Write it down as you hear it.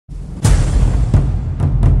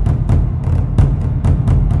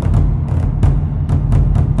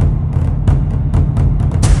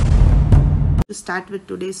start with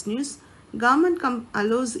today's news. Government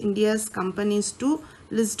allows India's companies to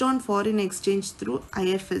list on foreign exchange through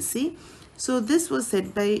IFSC. So this was said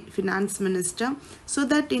by Finance Minister, so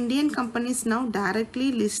that Indian companies now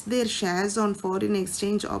directly list their shares on foreign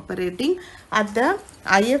exchange operating at the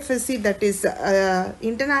IFSC, that is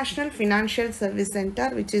International Financial Service Center,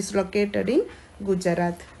 which is located in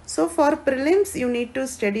Gujarat. So for prelims, you need to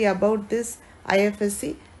study about this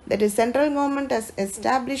IFSC. That is, central government has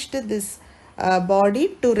established this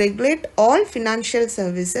body to regulate all financial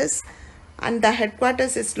services, and the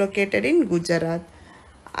headquarters is located in Gujarat.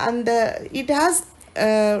 And it has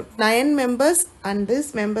 9 members, and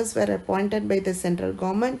these members were appointed by the central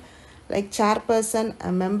government, like chairperson,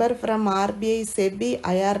 a member from RBI, SEBI,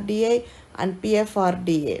 IRDA and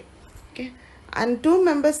PFRDA. Okay. And 2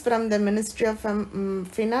 members from the Ministry of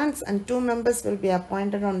Finance, and 2 members will be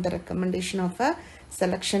appointed on the recommendation of a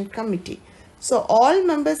selection committee. So all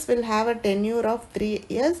members will have a tenure of 3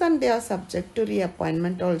 years, and they are subject to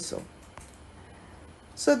reappointment also.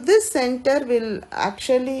 So this center will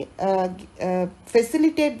actually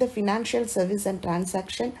facilitate the financial service and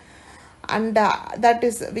transaction, and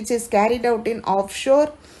which is carried out in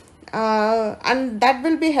offshore, and that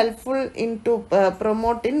will be helpful into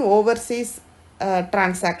promoting overseas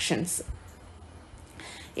transactions.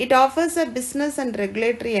 It offers a business and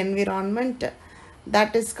regulatory environment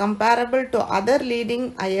that is comparable to other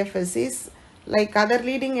leading IFSCs. Like other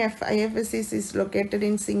leading IFSCs is located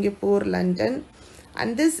in Singapore, London.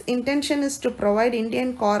 And this intention is to provide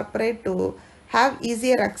Indian corporate to have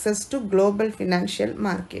easier access to global financial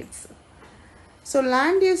markets. So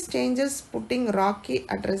land use changes putting rocky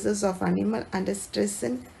addresses of animal under stress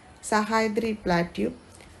in Sahyadri Plateau.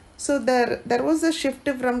 So there was a shift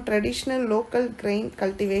from traditional local grain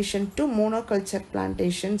cultivation to monoculture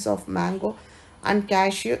plantations of mango and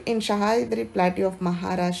cashew in Sahyadri Plateau of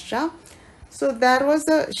Maharashtra. So there was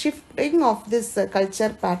a shifting of this culture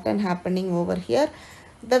pattern happening over here.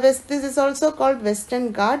 This is also called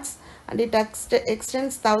Western Ghats, and it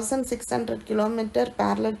extends 1600 km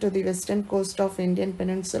parallel to the western coast of Indian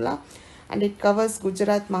Peninsula, and it covers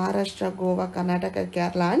Gujarat, Maharashtra, Goa, Karnataka,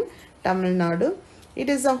 Kerala and Tamil Nadu. It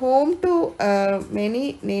is a home to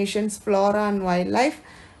many nations' flora and wildlife.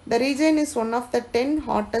 The region is one of the 10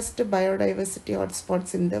 hottest biodiversity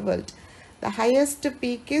hotspots in the world. The highest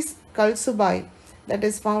peak is Kalsubai, that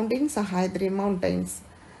is found in Sahyadri Mountains.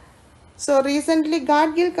 So recently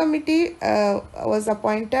Gadgil committee was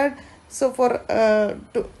appointed. So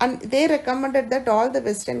and they recommended that all the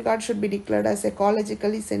Western Ghats should be declared as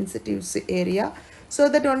ecologically sensitive area, so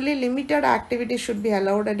that only limited activity should be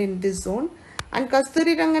allowed in this zone. And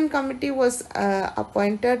Kasturi Rangan committee was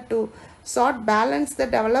appointed to balance the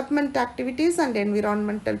development activities and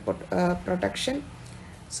environmental protection.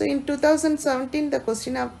 So in 2017, the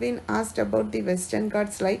question have been asked about the Western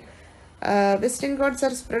Ghats, like Western Ghats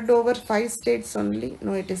are spread over 5 states only.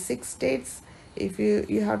 No, it is 6 states. If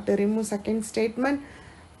you have to remove second statement.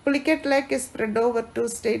 Pulicat Lake is spread over 2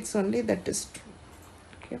 states only. That is true.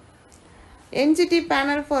 Okay. NGT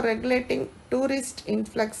panel for regulating tourist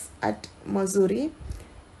influx at Missouri.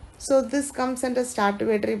 So this comes under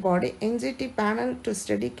statutory body. NGT panel to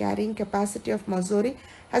study carrying capacity of Missouri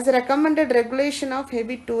has recommended regulation of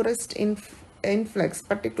heavy tourist influx,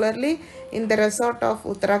 particularly in the resort of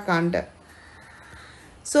Uttarakhand.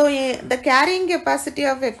 So the carrying capacity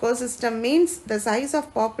of ecosystem means the size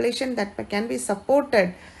of population that can be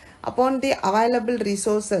supported upon the available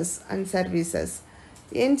resources and services.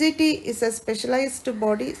 NGT is a specialized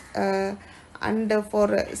body and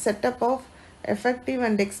for setup of effective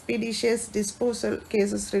and expeditious disposal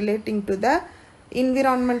cases relating to the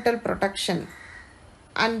environmental protection.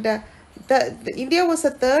 And India was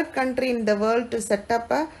the 3rd country in the world to set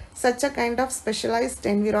up such a kind of specialized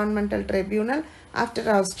environmental tribunal after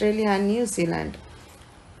Australia and New Zealand.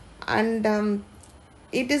 And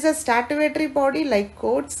it is a statutory body like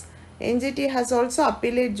courts. NGT has also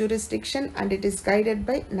appellate jurisdiction, and it is guided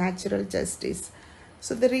by natural justice.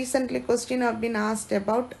 So the recently question have been asked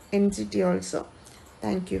about NGT also.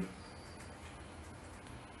 Thank you.